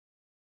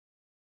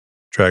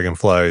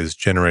 Dragonflies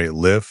generate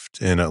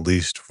lift in at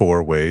least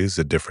 4 ways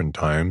at different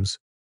times,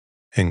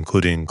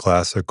 including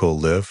classical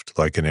lift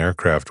like an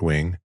aircraft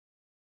wing,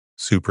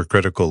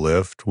 supercritical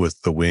lift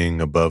with the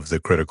wing above the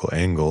critical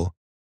angle,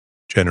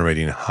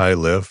 generating high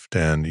lift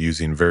and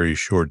using very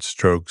short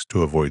strokes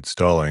to avoid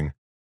stalling,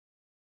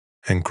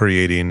 and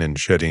creating and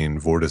shedding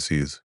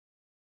vortices.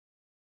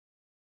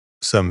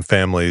 Some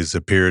families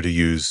appear to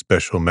use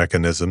special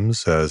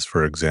mechanisms, as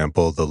for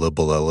example the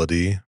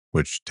libellulae,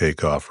 which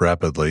take off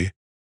rapidly,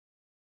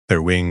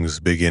 their wings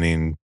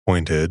beginning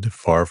pointed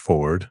far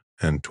forward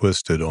and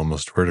twisted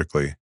almost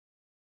vertically.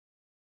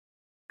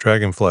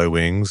 Dragonfly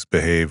wings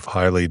behave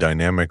highly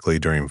dynamically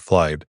during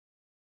flight,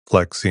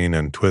 flexing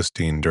and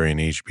twisting during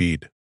each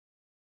beat.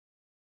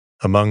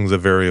 Among the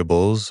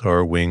variables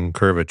are wing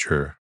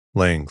curvature,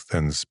 length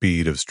and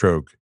speed of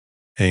stroke,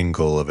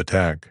 angle of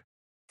attack,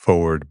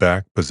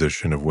 forward-back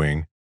position of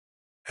wing,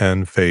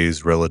 and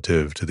phase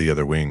relative to the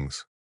other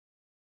wings.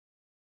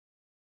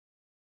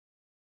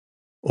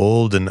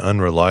 Old and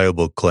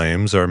unreliable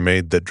claims are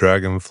made that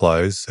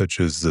dragonflies such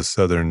as the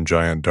southern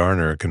giant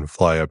darner can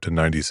fly up to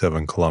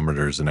 97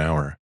 kilometers an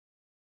hour.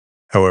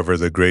 However,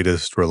 the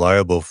greatest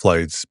reliable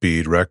flight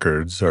speed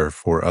records are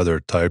for other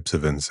types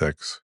of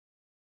insects.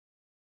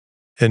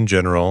 In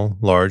general,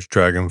 large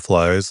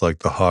dragonflies like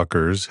the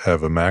hawkers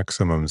have a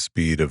maximum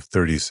speed of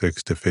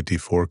 36 to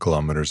 54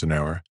 kilometers an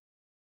hour,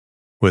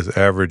 with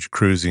average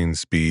cruising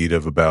speed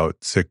of about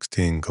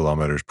 16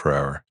 kilometers per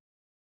hour.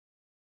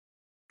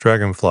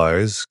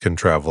 Dragonflies can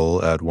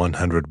travel at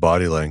 100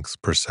 body lengths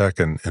per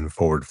second in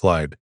forward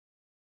flight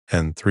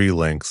and 3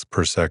 lengths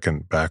per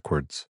second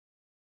backwards.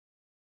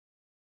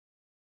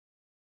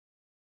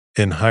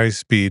 In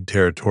high-speed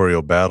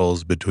territorial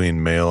battles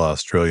between male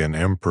Australian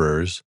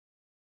emperors,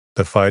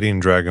 the fighting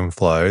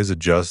dragonflies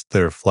adjust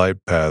their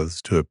flight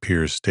paths to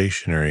appear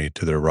stationary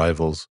to their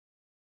rivals,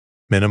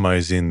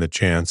 minimizing the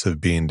chance of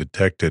being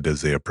detected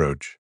as they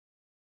approach.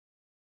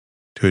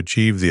 To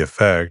achieve the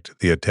effect,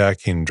 the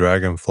attacking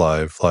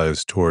dragonfly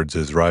flies towards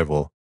his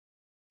rival,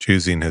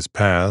 choosing his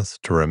path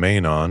to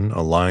remain on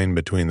a line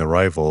between the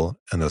rival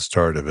and the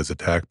start of his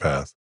attack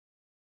path.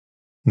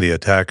 The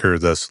attacker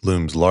thus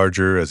looms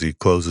larger as he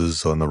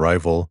closes on the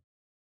rival,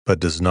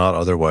 but does not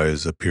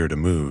otherwise appear to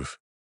move.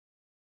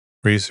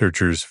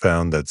 Researchers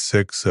found that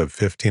 6 of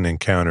 15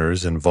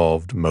 encounters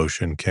involved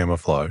motion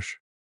camouflage.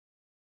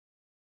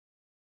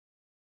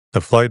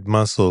 The flight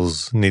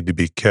muscles need to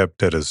be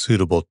kept at a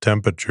suitable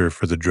temperature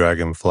for the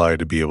dragonfly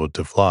to be able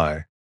to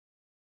fly.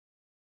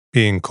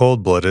 Being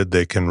cold-blooded,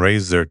 they can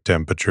raise their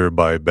temperature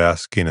by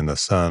basking in the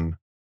sun.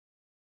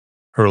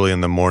 Early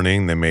in the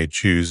morning, they may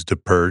choose to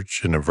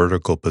perch in a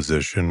vertical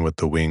position with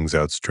the wings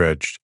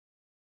outstretched,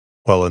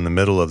 while in the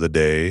middle of the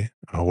day,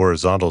 a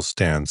horizontal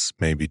stance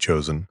may be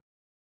chosen.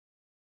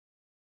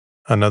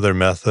 Another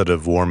method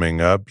of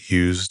warming up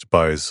used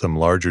by some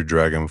larger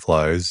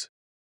dragonflies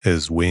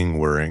is wing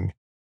whirring,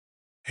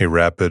 a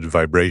rapid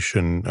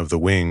vibration of the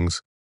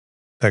wings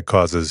that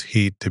causes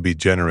heat to be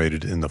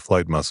generated in the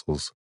flight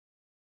muscles.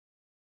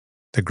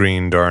 The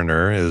green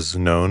darner is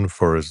known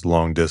for its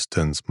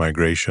long-distance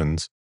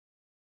migrations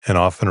and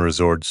often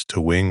resorts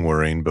to wing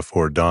whirring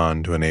before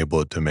dawn to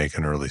enable it to make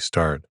an early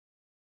start.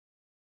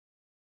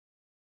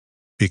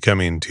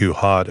 Becoming too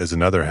hot is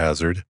another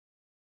hazard,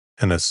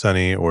 and a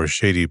sunny or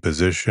shady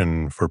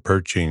position for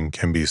perching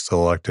can be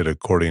selected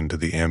according to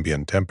the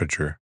ambient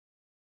temperature.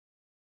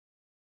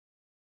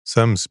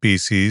 Some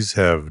species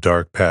have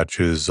dark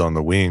patches on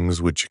the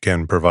wings which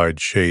can provide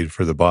shade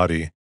for the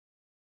body,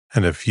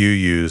 and a few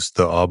use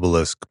the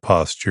obelisk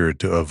posture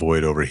to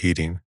avoid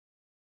overheating.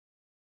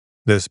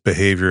 This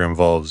behavior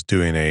involves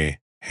doing a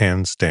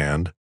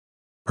handstand,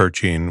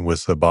 perching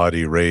with the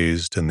body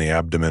raised and the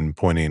abdomen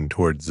pointing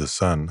towards the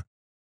sun,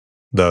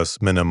 thus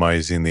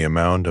minimizing the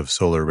amount of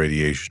solar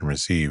radiation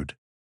received.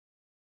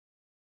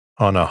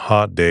 On a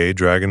hot day,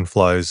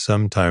 dragonflies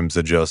sometimes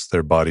adjust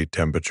their body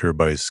temperature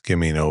by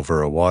skimming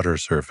over a water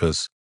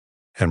surface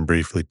and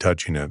briefly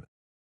touching it,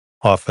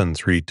 often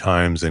 3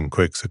 times in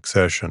quick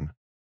succession.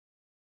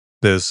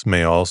 This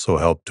may also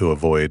help to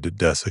avoid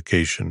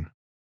desiccation.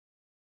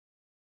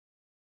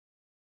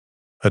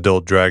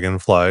 Adult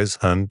dragonflies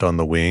hunt on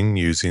the wing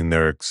using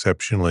their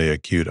exceptionally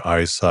acute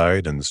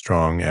eyesight and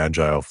strong,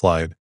 agile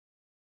flight.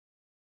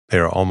 They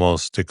are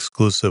almost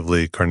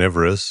exclusively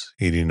carnivorous,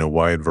 eating a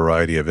wide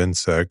variety of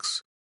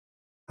insects,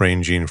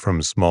 ranging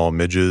from small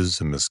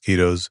midges and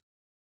mosquitoes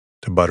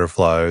to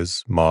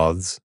butterflies,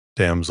 moths,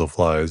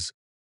 damselflies,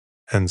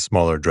 and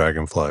smaller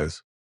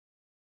dragonflies.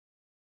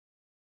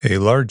 A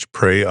large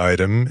prey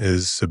item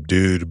is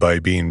subdued by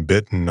being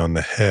bitten on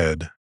the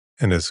head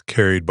and is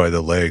carried by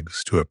the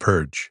legs to a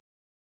perch.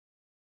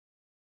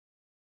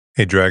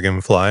 A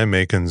dragonfly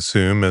may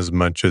consume as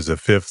much as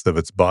 1/5 of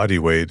its body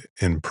weight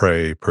in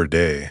prey per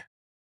day.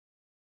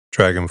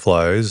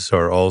 Dragonflies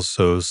are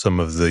also some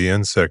of the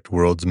insect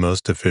world's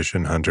most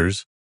efficient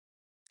hunters,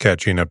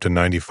 catching up to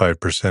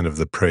 95% of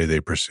the prey they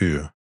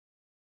pursue.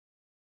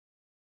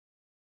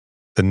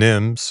 The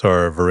nymphs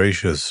are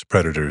voracious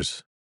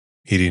predators,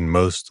 eating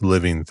most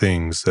living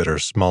things that are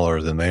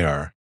smaller than they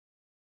are.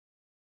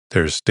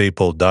 Their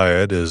staple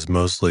diet is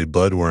mostly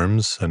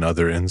bloodworms and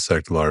other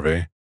insect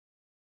larvae,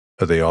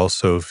 but they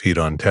also feed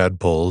on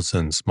tadpoles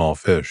and small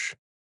fish.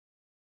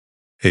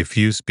 A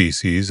few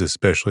species,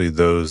 especially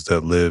those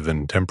that live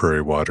in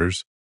temperate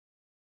waters,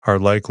 are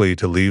likely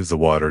to leave the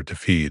water to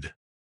feed.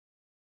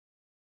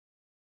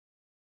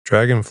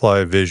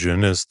 Dragonfly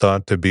vision is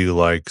thought to be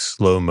like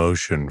slow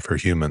motion for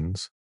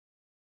humans.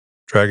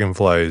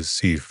 Dragonflies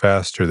see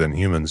faster than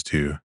humans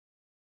do.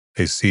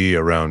 They see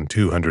around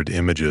 200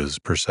 images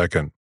per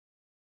second.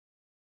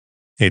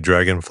 A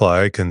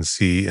dragonfly can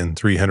see in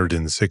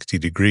 360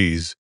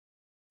 degrees,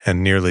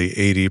 and nearly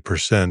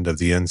 80% of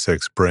the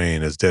insect's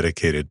brain is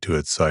dedicated to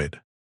its sight.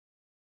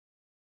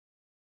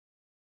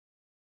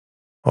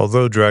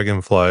 Although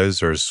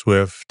dragonflies are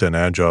swift and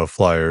agile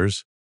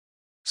flyers,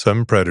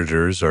 some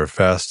predators are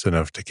fast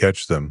enough to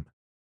catch them.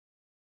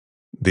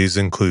 These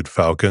include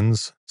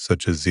falcons,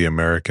 such as the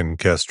American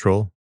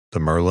kestrel, the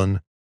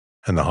merlin,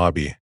 and the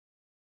hobby.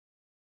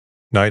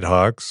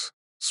 Nighthawks,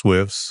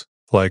 swifts,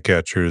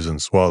 flycatchers, and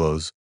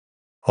swallows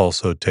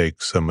also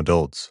take some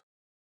adults.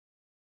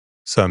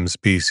 Some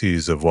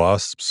species of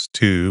wasps,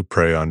 too,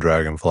 prey on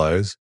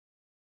dragonflies,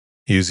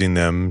 using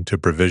them to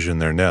provision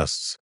their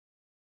nests,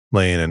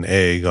 laying an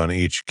egg on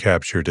each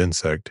captured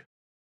insect.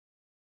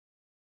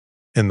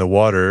 In the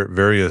water,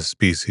 various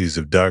species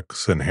of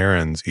ducks and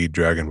herons eat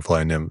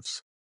dragonfly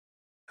nymphs,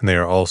 and they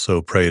are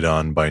also preyed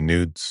on by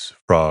newts,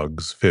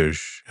 frogs,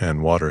 fish,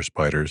 and water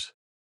spiders.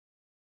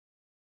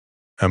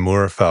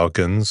 Amur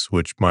falcons,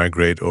 which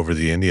migrate over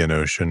the Indian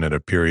Ocean at a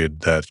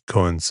period that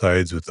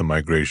coincides with the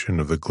migration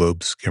of the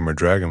globe skimmer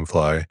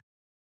dragonfly,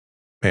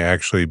 may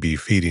actually be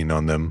feeding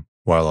on them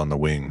while on the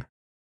wing.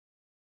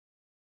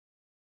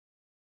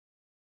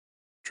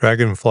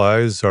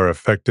 Dragonflies are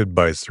affected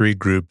by three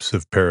groups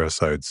of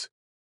parasites: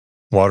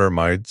 water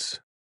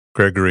mites,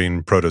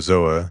 gregarine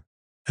protozoa,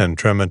 and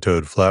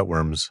trematode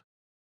flatworms.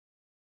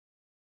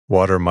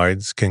 Water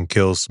mites can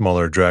kill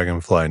smaller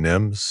dragonfly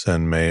nymphs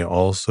and may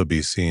also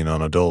be seen on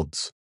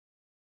adults.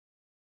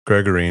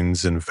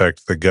 Gregarines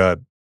infect the gut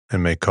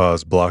and may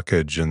cause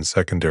blockage and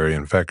secondary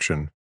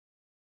infection.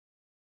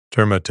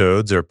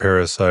 Trematodes are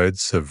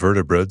parasites of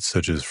vertebrates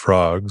such as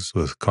frogs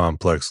with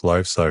complex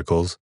life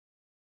cycles,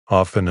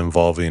 often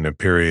involving a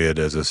period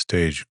as a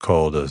stage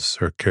called a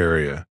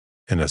cercaria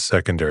in a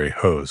secondary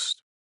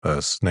host,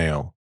 a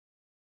snail.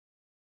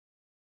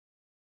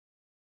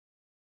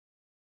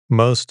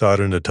 Most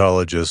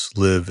odontologists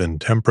live in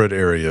temperate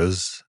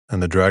areas,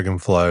 and the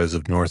dragonflies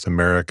of North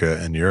America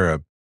and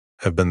Europe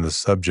have been the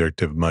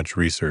subject of much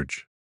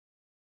research.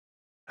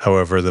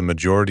 However, the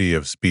majority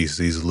of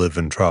species live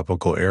in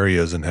tropical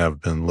areas and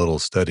have been little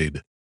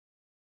studied.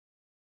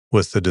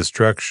 With the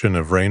destruction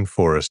of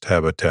rainforest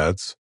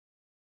habitats,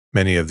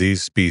 many of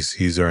these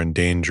species are in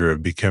danger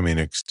of becoming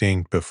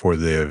extinct before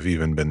they have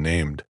even been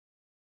named.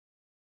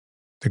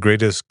 The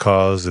greatest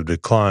cause of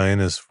decline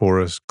is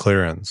forest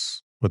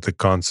clearance, with the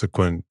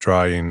consequent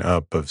drying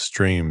up of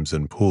streams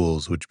and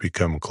pools which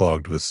become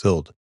clogged with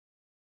silt.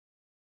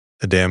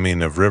 The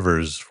damming of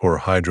rivers for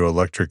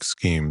hydroelectric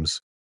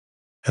schemes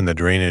and the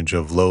drainage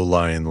of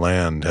low-lying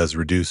land has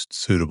reduced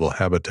suitable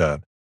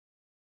habitat,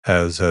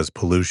 as has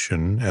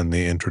pollution and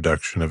the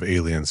introduction of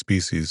alien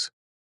species.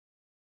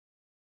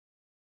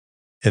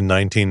 In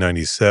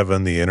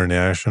 1997, the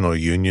International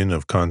Union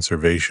of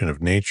Conservation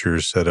of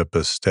Nature set up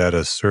a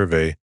status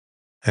survey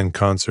and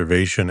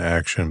conservation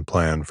action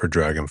plan for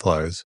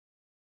dragonflies.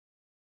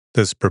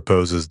 This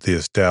proposes the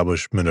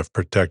establishment of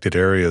protected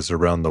areas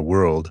around the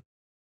world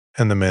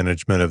and the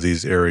management of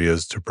these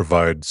areas to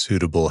provide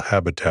suitable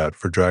habitat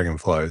for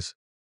dragonflies.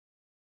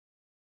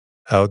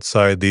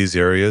 Outside these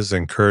areas,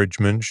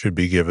 encouragement should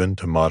be given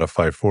to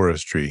modify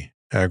forestry,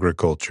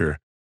 agriculture,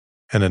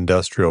 and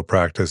industrial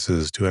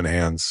practices to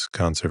enhance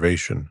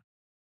conservation.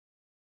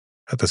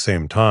 At the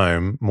same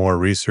time, more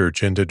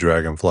research into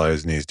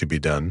dragonflies needs to be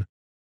done.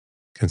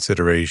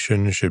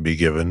 Consideration should be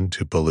given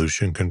to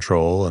pollution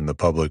control, and the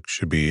public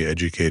should be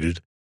educated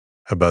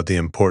about the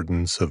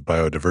importance of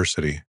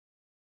biodiversity.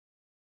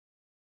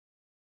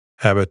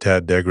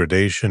 Habitat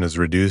degradation has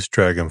reduced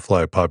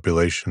dragonfly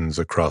populations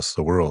across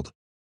the world.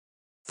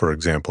 For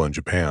example, in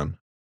Japan.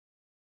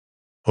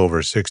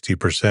 Over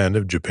 60%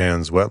 of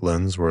Japan's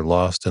wetlands were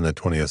lost in the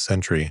 20th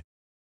century,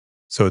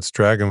 so its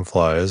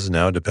dragonflies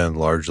now depend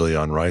largely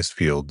on rice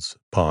fields,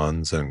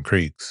 ponds, and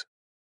creeks.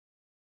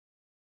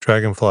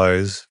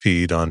 Dragonflies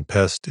feed on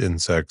pest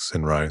insects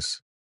in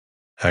rice,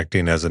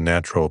 acting as a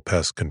natural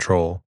pest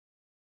control.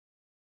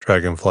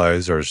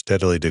 Dragonflies are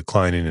steadily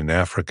declining in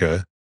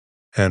Africa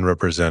and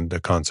represent a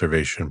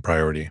conservation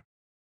priority.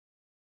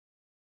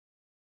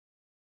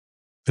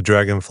 The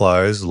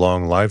dragonfly's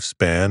long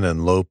lifespan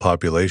and low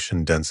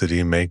population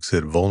density makes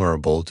it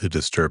vulnerable to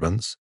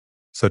disturbance,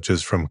 such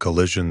as from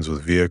collisions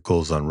with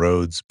vehicles on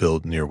roads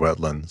built near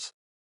wetlands.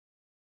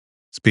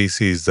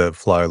 Species that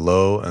fly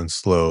low and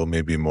slow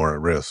may be more at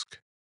risk.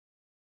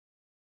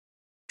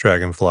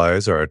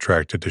 Dragonflies are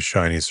attracted to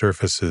shiny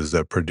surfaces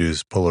that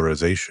produce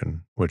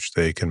polarization, which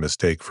they can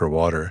mistake for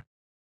water,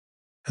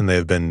 and they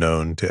have been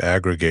known to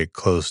aggregate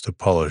close to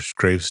polished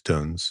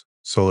gravestones,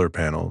 solar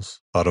panels,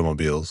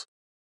 automobiles,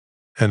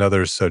 and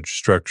other such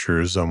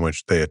structures on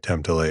which they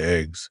attempt to lay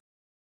eggs.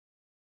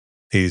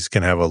 These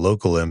can have a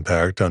local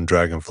impact on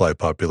dragonfly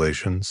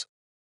populations.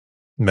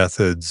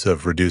 Methods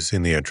of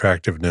reducing the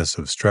attractiveness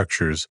of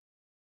structures,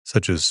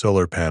 such as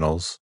solar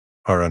panels,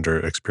 are under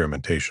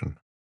experimentation.